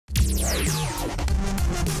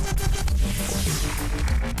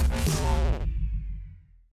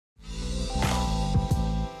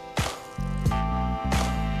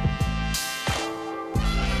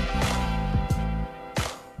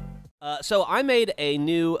So I made a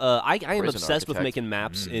new. I am obsessed with making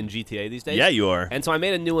maps in GTA these days. Yeah, you are. And so I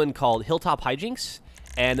made a new one called Hilltop Hijinx,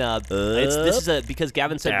 and this is because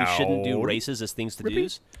Gavin said we shouldn't do races as things to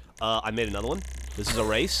do's. I made another one. This is a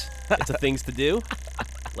race. It's a things to do.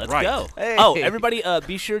 Let's go. Hey. Oh, everybody,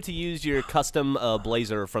 be sure to use your custom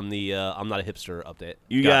blazer from the I'm Not a Hipster update.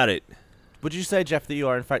 You got it. Would you say, Jeff, that you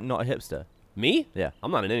are in fact not a hipster? Me? Yeah. I'm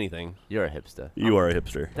not in anything. You're a hipster. You are a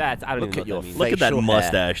hipster. I don't even know what your that means. Look at that facial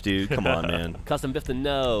mustache, dude. Come on, man. Custom Biff the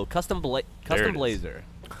No. Custom blazer.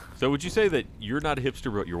 So would you say that you're not a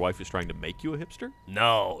hipster, but your wife is trying to make you a hipster?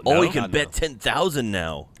 No. Oh, no, you can God, bet no. 10,000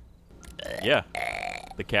 now. Yeah.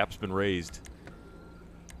 The cap's been raised.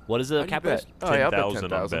 What is the cap raise? Oh, yeah, I'll bet 10,000 I'm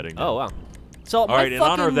 10,000. betting. Oh, wow. So All right, in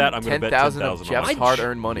honor of that, I'm going to bet 10,000 10,000 of on Jeff's that.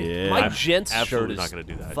 hard-earned money. Yeah. My I'm gents shirt absolutely is not gonna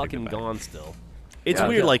do that. I take fucking it back. gone still. It's Yeah.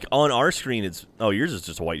 weird, like, on our screen, it's... Oh, yours is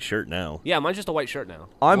just a white shirt now. Yeah, mine's just a white shirt now.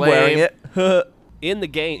 I'm Lame. wearing it. In the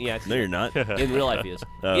game, yeah. No, you're not. In real life, he is.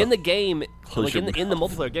 Oh. In the game, Close like your in the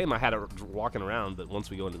mouth. multiplayer game, I had it walking around, but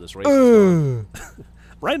once we go into this race, it's gone.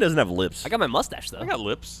 Ryan doesn't have lips. I got my mustache though. I got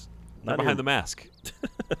lips. Not Not behind here. the mask.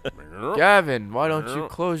 Gavin, why don't you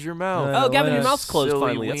close your mouth? Oh, Gavin, your Yeah. mouth's closed Silly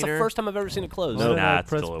finally. That's the wiener. first time I've ever seen it closed. No. Nah, I it's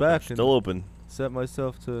press still open. back and Still open. set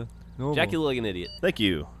myself to normal. Jack, you look like an idiot. Thank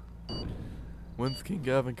you. When's King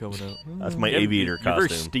Gavin coming out? That's my Yeah, aviator you're very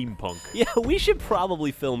costume. steampunk. Yeah, we should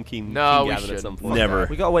probably film King No, we Gavin at shouldn't. some point. Never.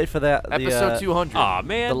 We gotta wait for that. Episode 200. Aw,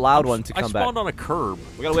 man. The loud one to I come back. spawned on a curb.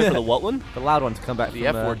 We gotta wait for the what one? The loud one to come back The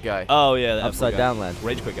from, F-word guy. Oh yeah, the Upside F1 guy. Down Land.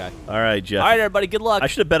 Rage quit guy. All right, Jeff. All right, everybody, good luck. I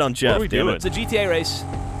should have bet on Jeff. are we damn doing? it. It's a GTA race.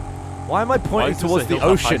 Why am I Why pointing is this towards a the Hilltop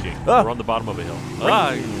ocean? Hijinx? Ah, We're on the bottom of a hill.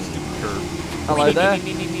 Ah, you stupid curb. hello there.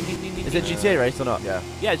 Is it GTA race or not? Yeah.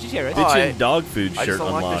 Yeah, it's GTA race. Oh, Kitchen dog food I shirt just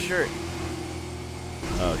unlocked unlocked. the shirt.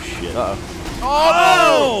 Oh, shit. Uh-oh.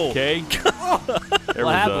 Oh! Okay.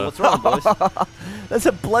 What happened? What's wrong, boys? There's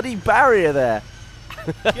a bloody barrier there.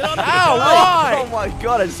 Get on the Ow, bike. why? Oh my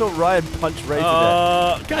god, I just saw Ryan punch Ray to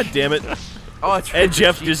death. God damn it. Oh, it's And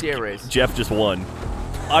Jeff just GTA race. Jeff just won.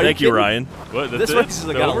 Are Thank you, kidding? Ryan. What, that's This it? race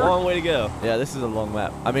has got Over? a long way to go. Yeah, this is a long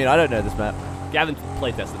map. I mean, I don't know this map. Gavin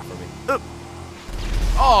play tested it for me.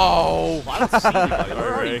 Oh! I don't see anybody.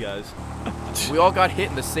 Where are you guys? We all got hit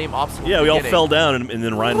in the same obstacle. Yeah, we all beginning. fell down, and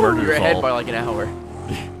then Ryan murdered You're us ahead all. by like an hour.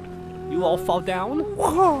 You all fall down?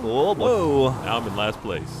 Oh boy. Whoa. Now I'm in last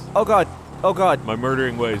place. Oh god. Oh god. My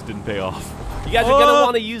murdering ways didn't pay off. You guys are gonna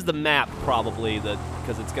want to use the map probably,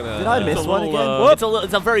 because it's gonna. Did I miss it's a one little, again?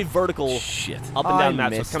 It's a very vertical Shit. up and down I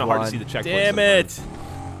map, so it's missed kind of hard to one. see the checkpoints. Damn it.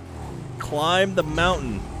 Climb the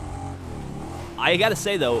mountain. I gotta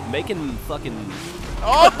say though, making fucking.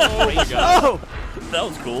 Oh! race Oh! That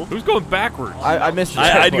was cool. Who's going backwards? I missed the I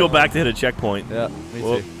had to go checkpoint. back to hit a checkpoint. Yeah, me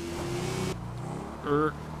Whoop.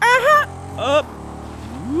 too. Up.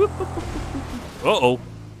 Uh-oh.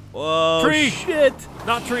 Whoa. Tree. Shit.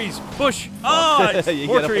 Not trees. Bush. Oh, You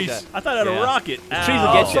more get up trees. like I thought I had Yeah. a rocket. trees will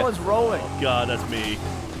Ow. get you. Someone's rolling. Oh, God, that's me. You're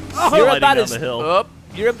Sliding about down as the hill. Up.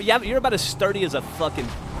 you're about as sturdy as a fucking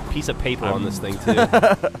piece of paper on this thing too.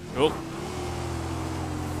 Oh.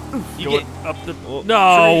 You Going get up the...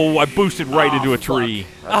 No, I boosted right into a tree.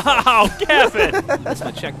 Oh, Kevin. that's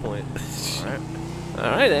my checkpoint. All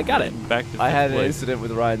right, I got it. Back to I had an place. incident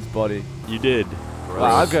with Ryan's body. You did.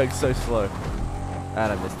 Wow, I'm going so slow.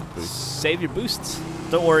 And I missed the boost. Save your boosts.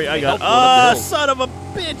 Don't worry, I Hey, got. help going up the hill. Son of a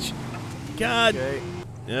bitch! God. Okay.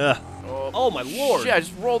 Yeah. Oh my lord. Shit, I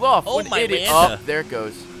just rolled off. Oh, What an my idiot. man. Oh, there it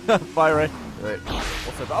goes. Bye, Ray. Right.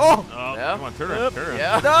 What's up? Oh! Oh, Yeah. come on, turn around, turn around.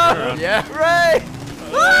 Yeah. No! Yeah. Ray!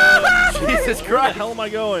 Jesus Where the Christ. hell am I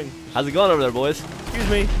going? How's it going over there, boys? Excuse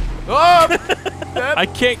me. Oh! I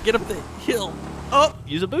can't get up the hill. Oh,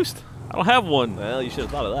 use a boost. I don't have one. Well, you should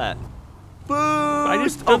have thought of that. I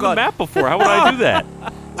just Oh, done the God. map before. How would I do that?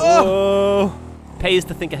 Oh. Pays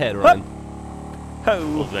to think ahead, Ryan.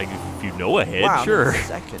 Well, like, if you know ahead, Wow, sure.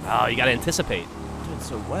 second. Oh, you gotta anticipate. Doing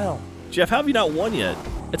so well. Jeff, how have you not won yet?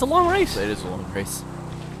 It's a long race. It is a long race.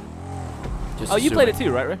 Just Oh, you played it assuming.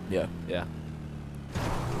 too, right, Ray? Yeah. Yeah.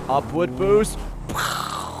 Upward boost.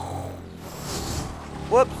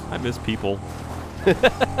 Whoops. I miss people.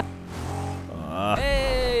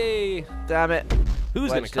 Hey, Damn it. who's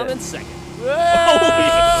gonna Wedged come it. in second?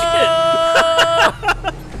 I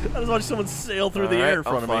just watched someone sail through the air in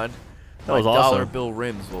front of me. That was My awesome. dollar bill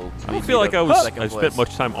rims will. I don't lead feel me like to I second spent place.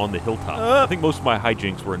 much time on the hilltop. I think most of my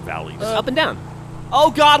hijinks were in valleys. Up and down.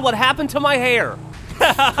 Oh God, what happened to my hair?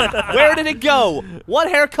 Where did it go? What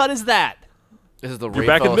haircut is that? This is the You're Ray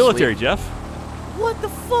back in fell the military, asleep. Jeff. What the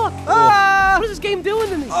fuck? Ah! What is this game doing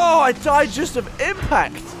to me? Oh, I died just of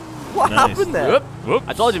impact. What happened there? Whoop.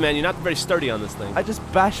 I told you, man, you're not very sturdy on this thing. I just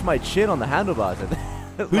bashed my chin on the handlebars.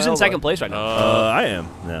 Who's in second place right now? I am.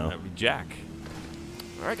 No. That'd be Jack.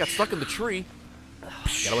 All right, got stuck in the tree.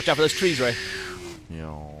 Gotta watch out for those trees, Ray.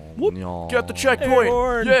 Get the checkpoint.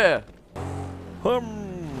 Horn. Yeah.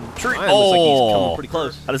 Tree. Ryan looks like he's coming pretty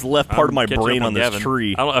close. I just left part of my I'm catching brain up on this Gavin.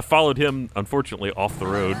 tree. I followed him, unfortunately, off the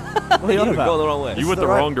road. What are you on You're about? going the wrong way. You went the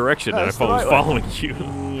the right- wrong direction, and I that's the was right way. following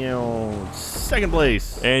you. Second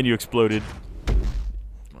place. And you exploded.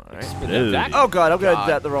 All right. Dude. Jack? Oh god, I'm going God.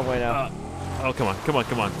 that the wrong way now. Oh, come on, come on,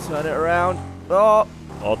 come on. Turn it around. Oh,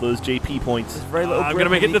 All those JP points. there's very little I'm grip gonna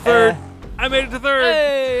make it in to the third. air. I made it to third.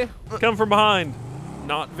 Hey! Come from behind,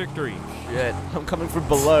 not victory. Shit. I'm coming from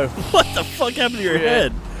below. What the fuck happened to your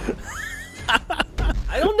head?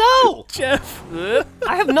 I don't know! Jeff.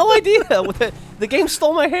 I have no idea. The game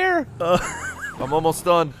stole my hair. I'm almost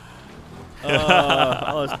done.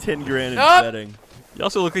 Oh, it's 10 grand in Ah! betting. You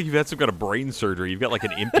also look like you've had some kind of brain surgery. You've got like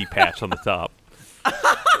an empty patch on the top.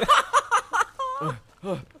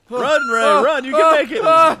 Run, Ray, run. You can make it.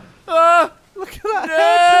 Look at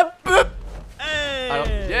that.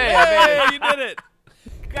 Hey. Yay, I made it. You did it.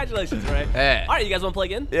 Congratulations, Ray. Hey. All right, you guys want to play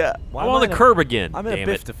again? Yeah. I'm on the curb again. I'm in a damn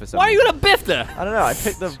it. bifter for some Why are you reason. in a bifter? I don't know. I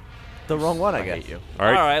picked the wrong one, I guess. All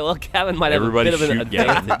right, All right, well, Gavin might Everybody have a bit of an shoot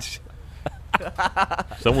Gavin. advantage.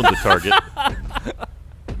 someone's a target.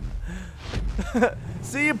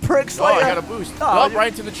 See you pricks Oh, I later. got a boost. Oh, Oh,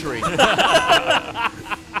 right into the tree.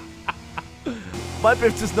 My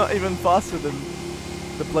bifter's not even faster than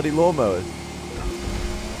the bloody lawnmowers.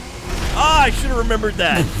 Ah, I should have remembered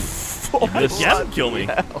that. missed. Gavin kill me.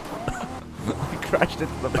 I crashed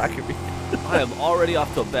into the back of me. I am already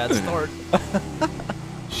off to a bad start.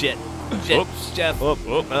 Shit. Whoops. Jeff. Whoop,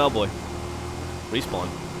 whoop. Oh, boy. Respawn.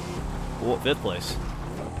 Whoa, 5th place.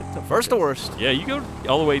 First to worst. Yeah, you go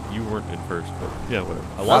all the way. You weren't in first, but yeah, whatever.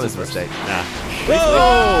 I That was was in a first. mistake. Nah.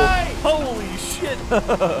 Whoa! Holy shit!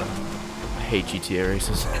 I hate GTA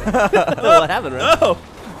races. Oh, what happened, Ray? Oh!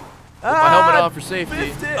 Put my helmet on for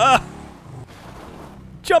safety.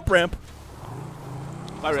 Jump ramp.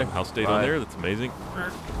 Bye, Ray. Somehow stayed Right. on there. That's amazing.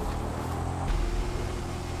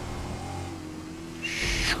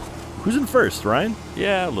 Who's in first, Ryan?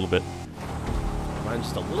 Yeah, a little bit. Mine's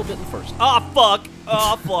just a little bit in first. Oh, fuck.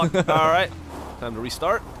 Oh, fuck. All right. Time to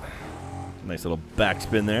restart. Nice little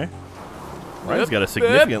backspin there. Ryan's Yep. got a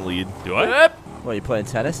significant lead. Do I? Yep. What, you playing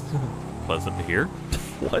tennis? Pleasant to hear.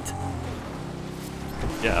 What?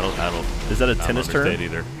 Yeah, I don't. Is that a I don't tennis understand term?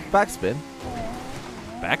 either. Backspin.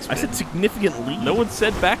 Backspin. I said significant lead. no one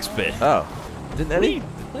said backspin. Oh. Didn't any?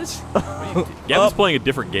 This. Gavin's playing a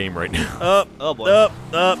different game right now. Up, Oh, boy. up,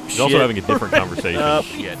 He's also having a different conversation. Up.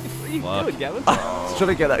 Shit. What are you Fuck. doing, Gavin? Just trying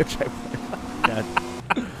to get that checkpoint. God.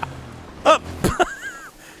 Up.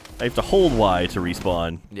 I have to hold Y to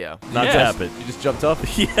respawn. Yeah. Not Yes. tap it. You just jumped off.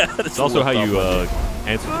 Yeah, that's It's also how you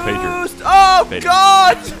answer the pager. Boost! Oh, Fade.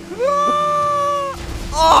 God!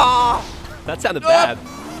 Ah! That sounded bad.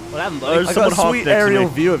 What happened, buddy? There's I someone got a honked sweet next to aerial me.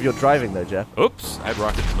 view of your driving, though, Jeff. Oops, I had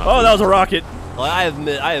rockets. Not Oh, that was a rocket. Well, I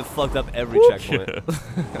have fucked up every checkpoint.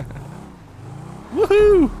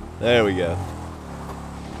 Woohoo! There we go.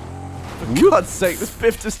 For God's sake, this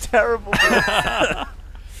biff is terrible. Have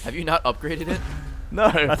you not upgraded it? No.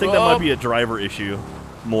 I think that might be a driver issue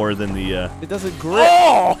more than the. It doesn't grip.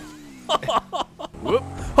 Oh! Whoop.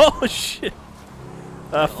 Oh shit!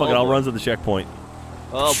 Ah, fuck it. I'll run to the checkpoint.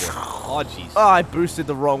 Oh, boy. Oh, jeez. Oh, I boosted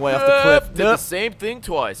the wrong way off the cliff. Did the same thing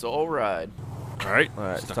twice. All right. All right.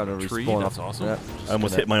 Alright, it's Stuck time in to a tree. respawn That's off. awesome. Yep. I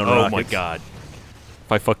almost hit my own Oh rockets. my god.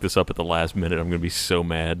 If I fuck this up at the last minute, I'm gonna be so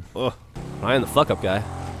mad. Ugh. Ryan, the fuck up guy.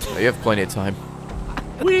 Oh, you have plenty of time.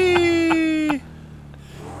 Whee!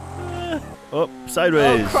 Oh,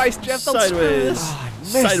 sideways. Oh, Christ, Jeff, don't screw sideways.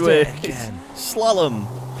 this. Sideways. it again. Slalom.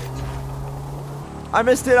 I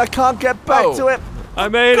missed it. I can't get back Oh. to it. I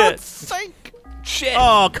made it. Sink. Shit.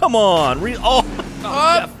 Oh, come on.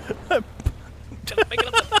 Jeff, make it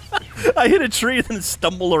up. I hit a tree and then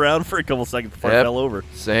stumbled around for a couple seconds before I Yep. fell over.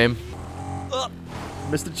 Same.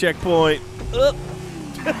 Missed the checkpoint.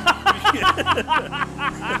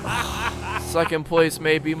 Second place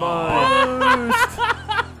may be mine.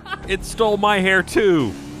 It stole my hair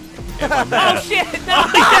too. Oh, shit. No.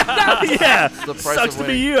 Yeah. the price Sucks of to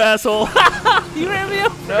be winning. you, asshole. You ran me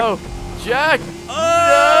up. No. Jack.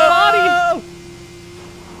 Oh,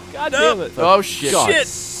 God No. damn it. Oh, shit. God.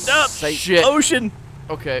 shit. Up. Shit. Ocean.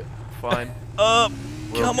 Okay. Fine. Up.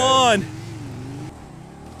 We're Come okay. on.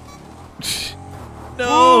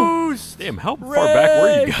 No. Boost. Damn, how far back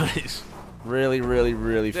were you guys? Really, really,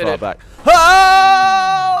 really Did far it. back.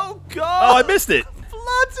 Oh, God! Oh, I I missed it.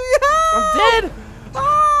 I'm dead.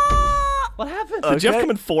 Ah! What happened? Did Jeff come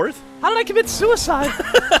in fourth? How did I commit suicide?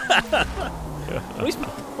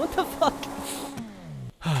 What the fuck?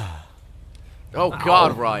 Oh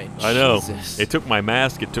God, Ryan. I know. Jesus. It took my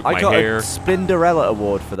mask. It took I my got hair. a Spinderella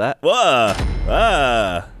award for that. Whoa.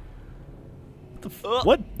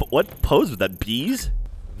 What pose was that? Bees?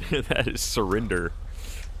 That is surrender.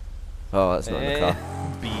 Oh, that's not in the car.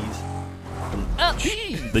 Bees.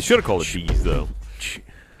 They should have called it bees, though.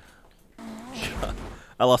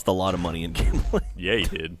 I lost a lot of money in gambling. Yeah, you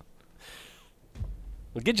did.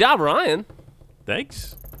 Well, good job, Ryan.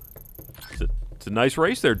 Thanks. It's a nice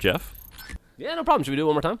race there, Jeff. Yeah, no problem. Should we do it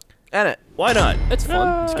one more time? And it. Why not? It's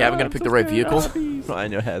fun. Is Gavin gonna pick the right vehicle? Right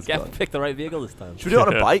in your head. Gavin picked the right vehicle this time. Should we do it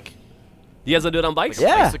on a bike? You guys want to do it on bikes?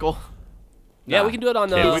 Yeah. Bicycle? Yeah, we can do it on.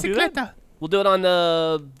 Can we do that? We'll do it on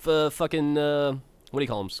fucking. What do you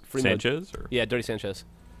call him? Free mode. Sanchez? Or? Yeah, Dirty Sanchez.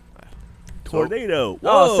 Tornado.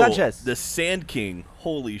 Oh, Whoa. Sanchez. The Sand King.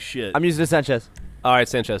 Holy shit. I'm using a Sanchez. All right,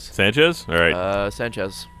 Sanchez. Sanchez? All right.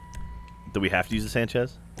 Sanchez. Do we have to use the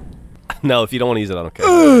Sanchez? No, if you don't want to use it, I don't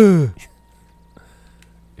care.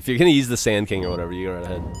 If you're gonna use the Sand King or whatever, you go right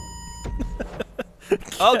ahead.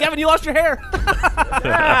 Oh, Gavin, you lost your hair.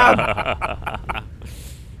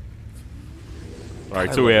 All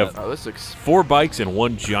right, so we have Oh, this looks. 4 bikes and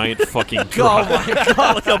 1 giant fucking Oh truck. my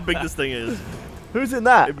god, look how big this thing is. Who's in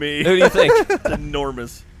that? Me. Who do you think? It's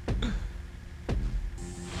enormous.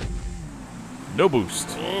 No boost.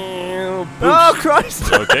 Oh,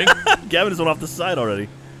 Christ! Okay. Gavin just went off the side already.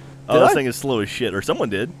 Oh, Did this I? thing is slow as shit. Or someone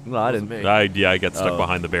did. No, I didn't. Me. Yeah, I got stuck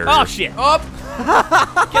behind the barrier. Oh shit! Up!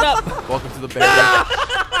 Get up, Welcome to the barrier.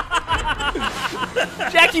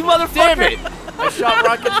 Jack, you motherfucker! Damn it! I shot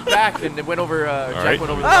Rocket's back and it went over. Jack right.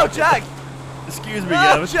 went over the Oh, rocket. Jack! Excuse me,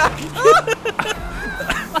 Oh, Gavin. Jack!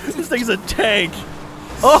 This thing's a tank.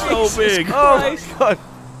 Oh, So big. Oh, my God.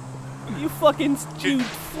 You fucking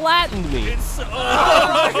flattened me. It's so,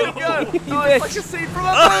 Oh, it's like a scene from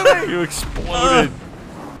a movie! You exploded.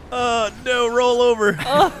 no, roll over.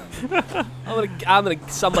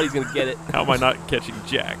 Somebody's gonna get it. How am I not catching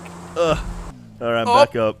Jack? All right, I'm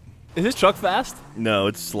back up. Is this truck fast? No,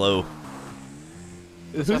 it's slow.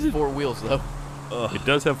 It's got 4 wheels though. It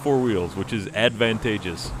does have 4 wheels, which is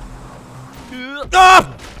advantageous.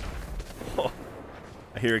 Ah! Oh,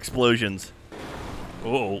 I hear explosions.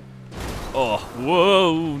 Oh. Oh,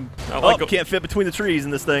 Whoa. Not like a- can't fit between the trees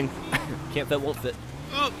in this thing. Can't fit, won't fit.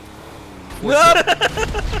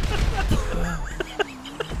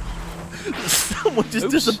 Someone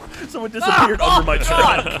disappeared under my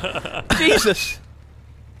truck. Jesus!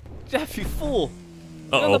 Jeff, you fool!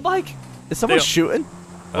 Get on the bike. Is someone They- shooting?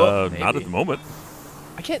 not at the moment.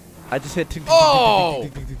 I can't. I just hit. Ting, ting, Oh!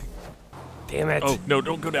 ting, ting, ting, ting, ting. Damn it! Oh, no,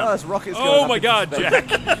 don't go Oh, down. this rocket's going Oh up my into god, space.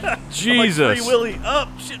 Jack. Jesus. Free Willy, up,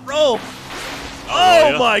 shit, roll. Oh,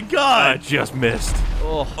 yeah. My I god. just missed.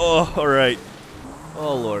 Oh, all right.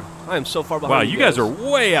 Oh lord, I am so far behind. Wow, you guys are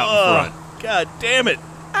way out in front. God damn it.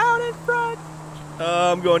 Out in front.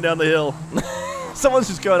 I'm going down the hill. Someone's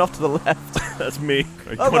just going off to the left. That's me.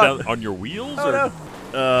 Are you Oh, going God. down on your wheels? Oh, or? no.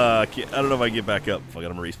 I don't know if I can get back up. Fuck it,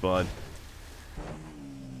 I'm gonna respawn.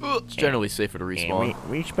 It's generally safer to respawn.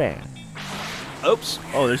 Reach back. Oops.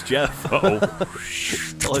 Oh, there's Jeff. Uh-oh.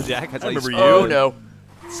 Hello, Jack. I thought remember you you. Oh no!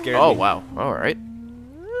 scared Oh me. wow! All right.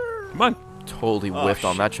 Come on. Totally whiffed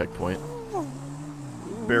on that checkpoint.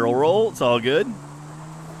 Barrel roll. It's all good.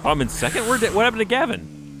 Oh, I'm in second? What happened to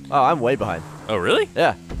Gavin? Oh, I'm way behind. Oh, really?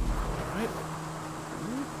 Yeah.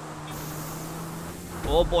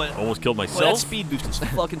 Oh boy. Almost killed Boy, that myself. speed boost is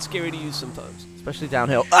fucking scary to use sometimes. Especially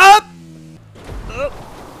downhill. Up!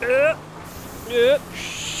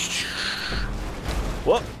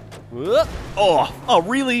 What? Oh,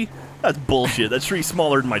 really? That's bullshit. That tree's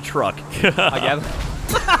smaller than my truck. I Gavin.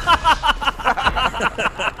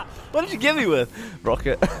 What did you give me with?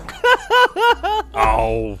 Rocket.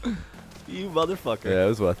 Oh. You motherfucker. Yeah, it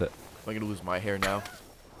was worth it. Am I gonna lose my hair now?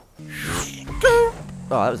 Oh,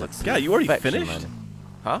 that was a God, you already perfection, finished? man.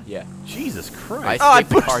 Huh? Yeah. Jesus I Christ. Oh, I skipped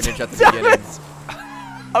the pushed carnage at the Damn beginning. it!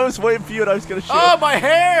 I was waiting for you and I was gonna shoot. Oh, my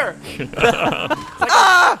hair!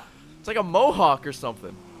 It's like a mohawk or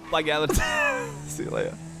something. Bye, Gavin. See you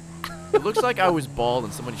later. It looks like I was bald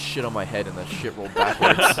and somebody shit on my head and that shit rolled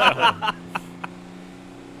backwards.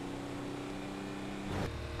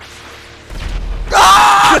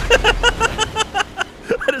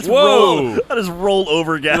 Whoa. I just rolled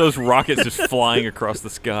over, Look at Gavin. those rockets just flying across the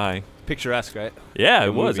sky. Picturesque, right? Yeah,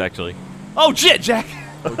 it was movie. actually. Oh shit, Jack!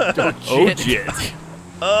 Oh, shit.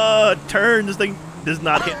 Turn. This thing does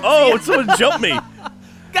not hit. Oh, someone jumped me.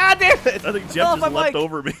 God damn it! I think Oh, Jeff my just leapt bike.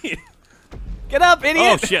 over me. Get up, idiot!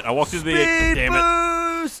 Oh shit! I walked into the. Damn it!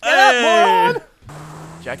 Boost! Get up, moron!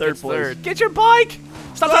 Jack Third gets place. third. Get your bike!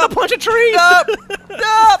 Stop trying to punch a tree! Up!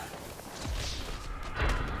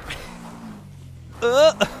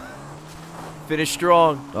 Up! Finish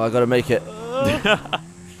strong. Oh, I gotta make it.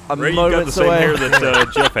 I'm Ray, you got the moments same away. hair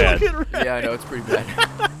that Jeff had. Yeah, I know it's pretty bad.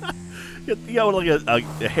 You got like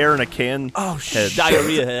a hair in a can. Oh, head.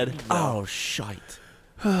 Diarrhea head. Oh, shite.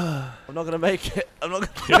 I'm not gonna make it. I'm not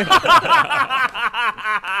gonna.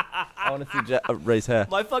 I want to see Ray's hair.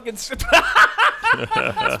 My fucking. It's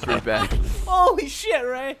pretty bad. Holy shit,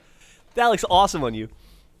 Ray! That looks awesome on you.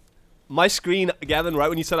 My screen, Gavin, right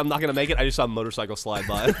when you said I'm not going to make it, I just saw a motorcycle slide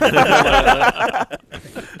by.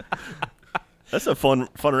 That's a fun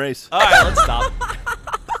race. All right, let's stop.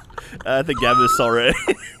 I think Gavin is already.